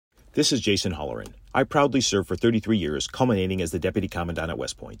This is Jason Holleran. I proudly served for 33 years, culminating as the Deputy Commandant at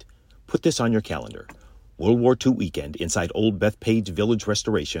West Point. Put this on your calendar. World War II weekend inside Old Bethpage Village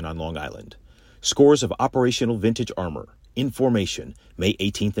Restoration on Long Island. Scores of operational vintage armor, in formation, May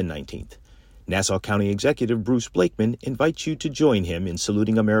 18th and 19th. Nassau County Executive Bruce Blakeman invites you to join him in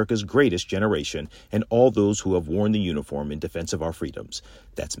saluting America's greatest generation and all those who have worn the uniform in defense of our freedoms.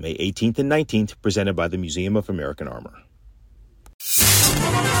 That's May 18th and 19th, presented by the Museum of American Armor.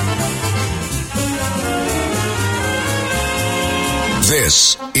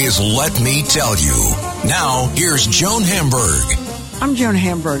 This is Let Me Tell You. Now, here's Joan Hamburg. I'm Joan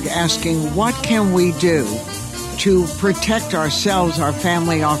Hamburg asking, what can we do to protect ourselves, our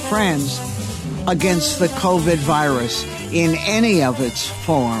family, our friends against the COVID virus in any of its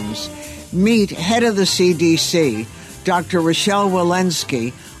forms? Meet head of the CDC, Dr. Rochelle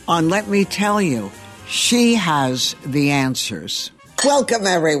Walensky, on Let Me Tell You. She has the answers. Welcome,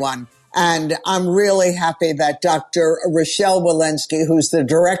 everyone. And I'm really happy that Dr. Rochelle Walensky, who's the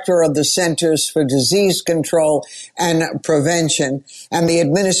director of the Centers for Disease Control and Prevention and the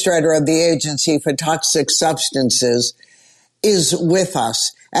administrator of the Agency for Toxic Substances, is with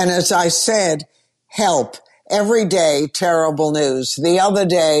us. And as I said, help. Every day, terrible news. The other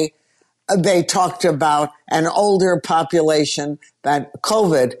day, they talked about an older population, that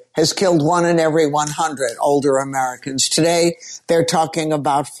COVID has killed 1 in every 100 older Americans. Today, they're talking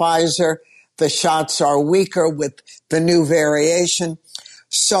about Pfizer. The shots are weaker with the new variation.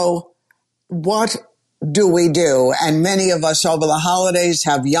 So what do we do? And many of us over the holidays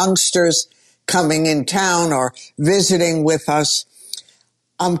have youngsters coming in town or visiting with us.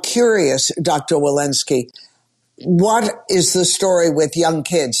 I'm curious, Dr. Walensky, what is the story with young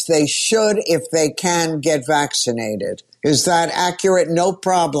kids? They should, if they can, get vaccinated. Is that accurate? No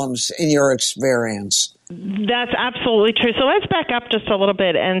problems in your experience? That's absolutely true. So let's back up just a little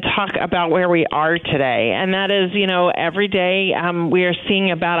bit and talk about where we are today. And that is, every day we are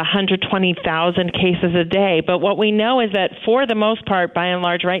seeing about 120,000 cases a day. But what we know is that for the most part, by and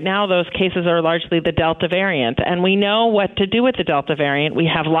large, right now, those cases are largely the Delta variant. And we know what to do with the Delta variant. We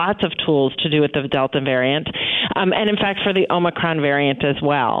have lots of tools to do with the Delta variant. And in fact, for the Omicron variant as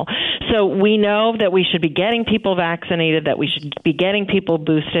well. So we know that we should be getting people vaccinated, that we should be getting people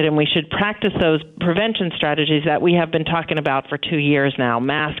boosted, and we should practice those prevention strategies that we have been talking about for 2 years now: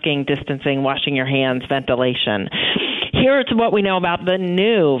 masking, distancing, washing your hands, ventilation. Here's what we know about the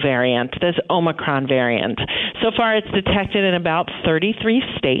new variant, this Omicron variant. So far, it's detected in about 33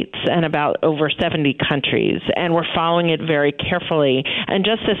 states and about over 70 countries, and we're following it very carefully. And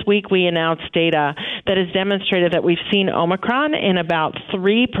just this week, we announced data that has demonstrated that we've seen Omicron in about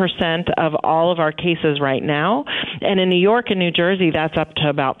 3% of all of our cases right now. And in New York and New Jersey, that's up to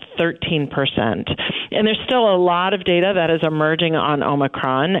about 13%. And there's still a lot of data that is emerging on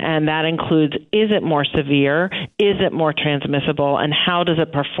Omicron, and that includes, is it more severe? Is it more transmissible? And how does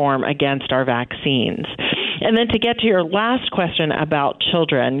it perform against our vaccines? And then to get to your last question about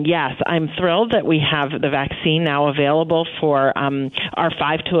children, yes, I'm thrilled that we have the vaccine now available for our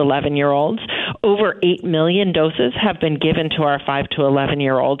 5 to 11-year-olds. Over 8 million doses have been given to our 5 to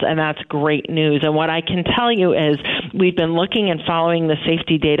 11-year-olds, and that's great news. And what I can tell you is we've been looking and following the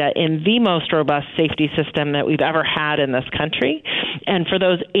safety data in the most robust safety system that we've ever had in this country. And for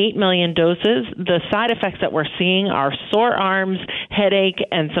those 8 million doses, the side effects that we're seeing are sore arms, headache,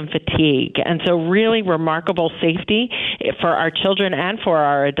 and some fatigue. And so really remarkable safety for our children and for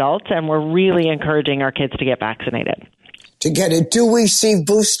our adults, and we're really encouraging our kids to get vaccinated. To get it, do we see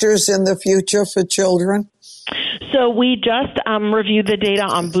boosters in the future for children? So we just reviewed the data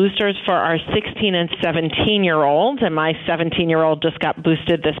on boosters for our 16 and 17-year-olds, and my 17-year-old just got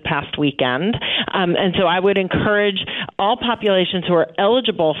boosted this past weekend. And so I would encourage all populations who are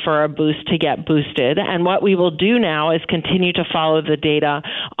eligible for a boost to get boosted. And what we will do now is continue to follow the data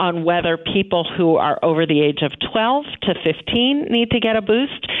on whether people who are over the age of 12 to 15 need to get a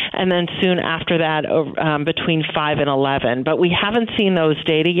boost, and then soon after that between 5 and 11. But we haven't seen those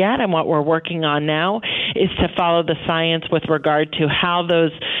data yet, and what we're working on now is to follow the science with regard to how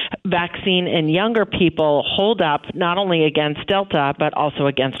those vaccine in younger people hold up, not only against Delta, but also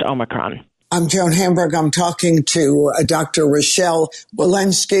against Omicron. I'm Joan Hamburg. I'm talking to Dr. Rochelle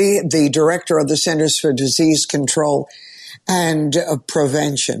Walensky, the director of the Centers for Disease Control and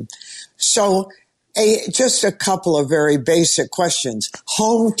Prevention. So just a couple of very basic questions.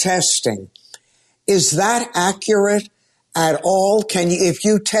 Home testing, is that accurate at all? If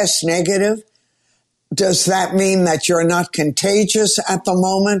you test negative, does that mean that you're not contagious at the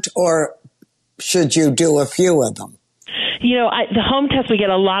moment, or should you do a few of them? The home tests, we get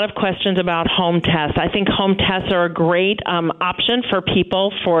a lot of questions about home tests. I think home tests are a great option for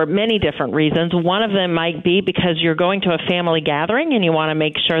people for many different reasons. One of them might be because you're going to a family gathering and you want to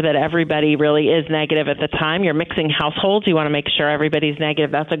make sure that everybody really is negative at the time. You're mixing households. You want to make sure everybody's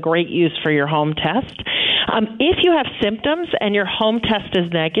negative. That's a great use for your home test. If you have symptoms and your home test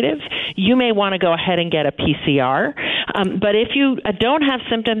is negative, you may want to go ahead and get a PCR. But if you don't have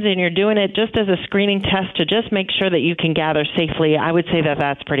symptoms and you're doing it just as a screening test to just make sure that you can gather safely, I would say that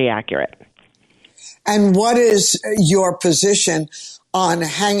that's pretty accurate. And what is your position on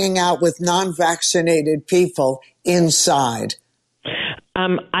hanging out with non-vaccinated people inside?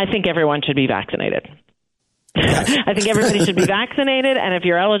 I think everyone should be vaccinated. I think everybody should be vaccinated, and if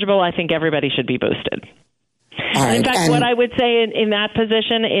you're eligible, I think everybody should be boosted. And in fact, what I would say in that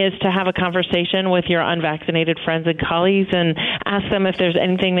position is to have a conversation with your unvaccinated friends and colleagues and ask them if there's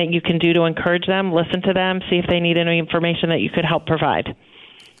anything that you can do to encourage them, listen to them, see if they need any information that you could help provide.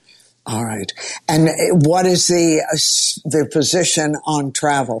 All right. And what is the position on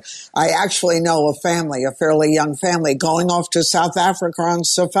travel? I actually know a family, a fairly young family, going off to South Africa on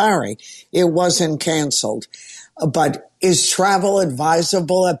safari. It wasn't canceled. But is travel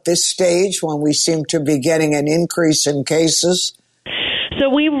advisable at this stage when we seem to be getting an increase in cases? So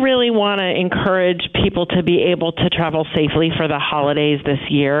we really want to encourage people to be able to travel safely for the holidays this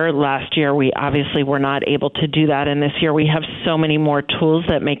year. Last year, we obviously were not able to do that, and this year we have so many more tools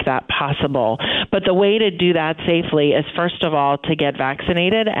that make that possible. But the way to do that safely is, first of all, to get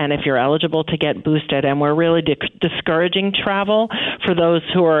vaccinated, and if you're eligible, to get boosted. And we're really discouraging travel for those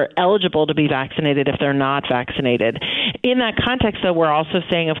who are eligible to be vaccinated if they're not vaccinated. In that context, though, we're also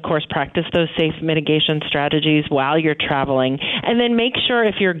saying, of course, practice those safe mitigation strategies while you're traveling, and then make sure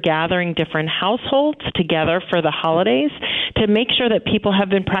if you're gathering different households together for the holidays, to make sure that people have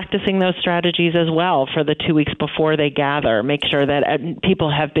been practicing those strategies as well for the 2 weeks before they gather. Make sure that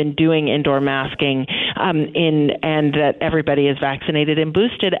people have been doing indoor masking and that everybody is vaccinated and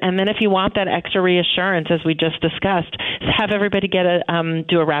boosted. And then if you want that extra reassurance, as we just discussed, have everybody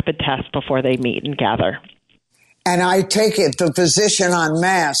do a rapid test before they meet and gather. And I take it the position on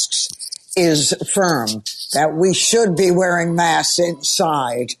masks is firm, that we should be wearing masks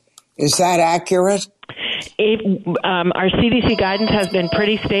inside. Is that accurate? Our CDC guidance has been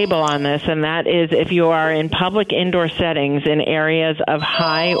pretty stable on this, and that is if you are in public indoor settings in areas of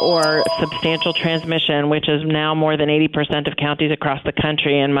high or substantial transmission, which is now more than 80% of counties across the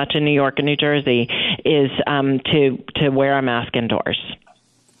country and much in New York and New Jersey, is to wear a mask indoors.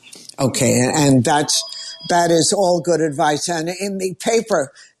 Okay, and that is all good advice. And in the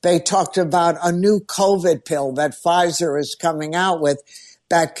paper, they talked about a new COVID pill that Pfizer is coming out with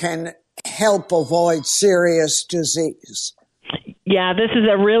that can help avoid serious disease. Yeah, this is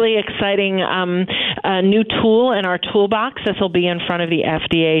a really exciting new tool in our toolbox. This will be in front of the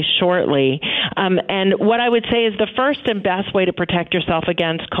FDA shortly. And what I would say is the first and best way to protect yourself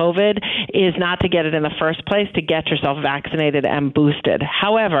against COVID is not to get it in the first place, to get yourself vaccinated and boosted.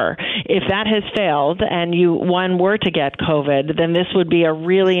 However, if that has failed and one were to get COVID, then this would be a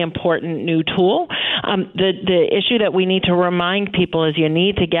really important new tool. The issue that we need to remind people is you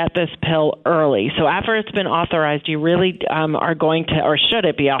need to get this pill early. So after it's been authorized, you really are going to, or should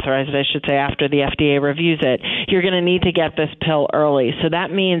it be authorized, I should say, after the FDA reviews it, you're going to need to get this pill early. So that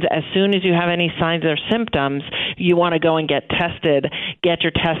means as soon as you have any signs or symptoms, you want to go and get tested, get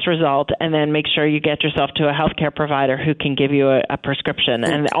your test result, and then make sure you get yourself to a healthcare provider who can give you a prescription.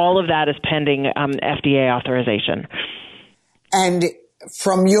 And all of that is pending FDA authorization. And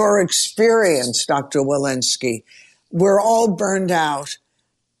from your experience, Dr. Walensky, we're all burned out.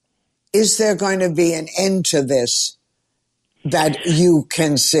 Is there going to be an end to this that you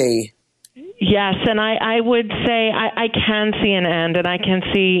can see? Yes, and I would say I can see an end, and I can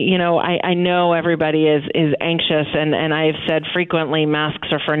see, I know everybody is anxious, and I've said frequently masks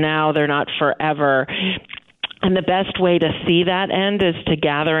are for now, they're not forever. And the best way to see that end is to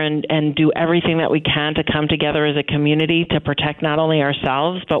gather and do everything that we can to come together as a community to protect not only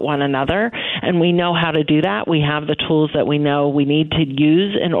ourselves but one another. And we know how to do that. We have the tools that we know we need to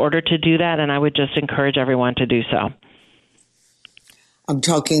use in order to do that, and I would just encourage everyone to do so. I'm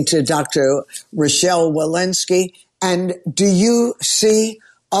talking to Dr. Rochelle Walensky. And do you see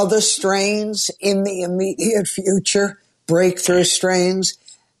other strains in the immediate future, breakthrough strains?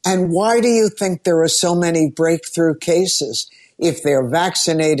 And why do you think there are so many breakthrough cases? If they're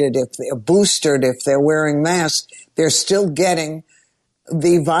vaccinated, if they're boosted, if they're wearing masks, they're still getting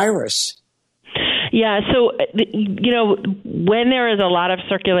the virus. Yeah, so, when there is a lot of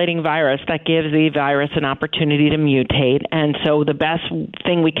circulating virus, that gives the virus an opportunity to mutate. And so the best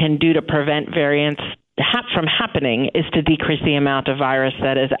thing we can do to prevent variants from happening is to decrease the amount of virus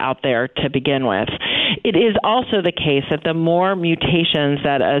that is out there to begin with. It is also the case that the more mutations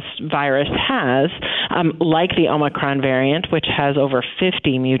that a virus has, like the Omicron variant, which has over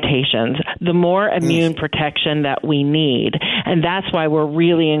 50 mutations, the more immune protection that we need. And that's why we're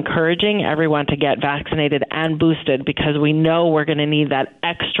really encouraging everyone to get vaccinated and boosted, because we know we're going to need that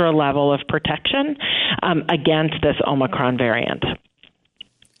extra level of protection against this Omicron variant.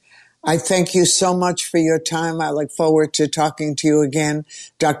 I thank you so much for your time. I look forward to talking to you again.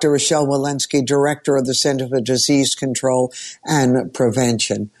 Dr. Rochelle Walensky, Director of the Center for Disease Control and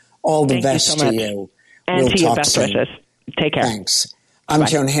Prevention. All the best to you. And to your best wishes. Take care. Thanks. I'm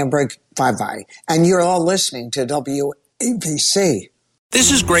Joan Hamburg. Bye-bye. And you're all listening to WABC. This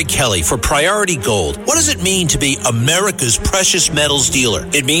is Greg Kelly for Priority Gold. What does it mean to be America's precious metals dealer?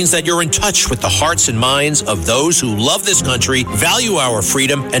 It means that you're in touch with the hearts and minds of those who love this country, value our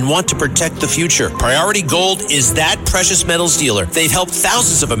freedom, and want to protect the future. Priority Gold is that precious metals dealer. They've helped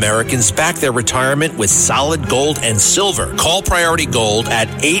thousands of Americans back their retirement with solid gold and silver. Call Priority Gold at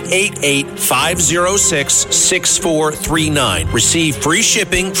 888-506-6439. Receive free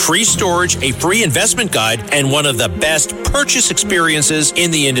shipping, free storage, a free investment guide, and one of the best purchase experiences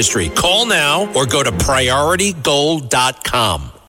in the industry. Call now or go to PriorityGold.com.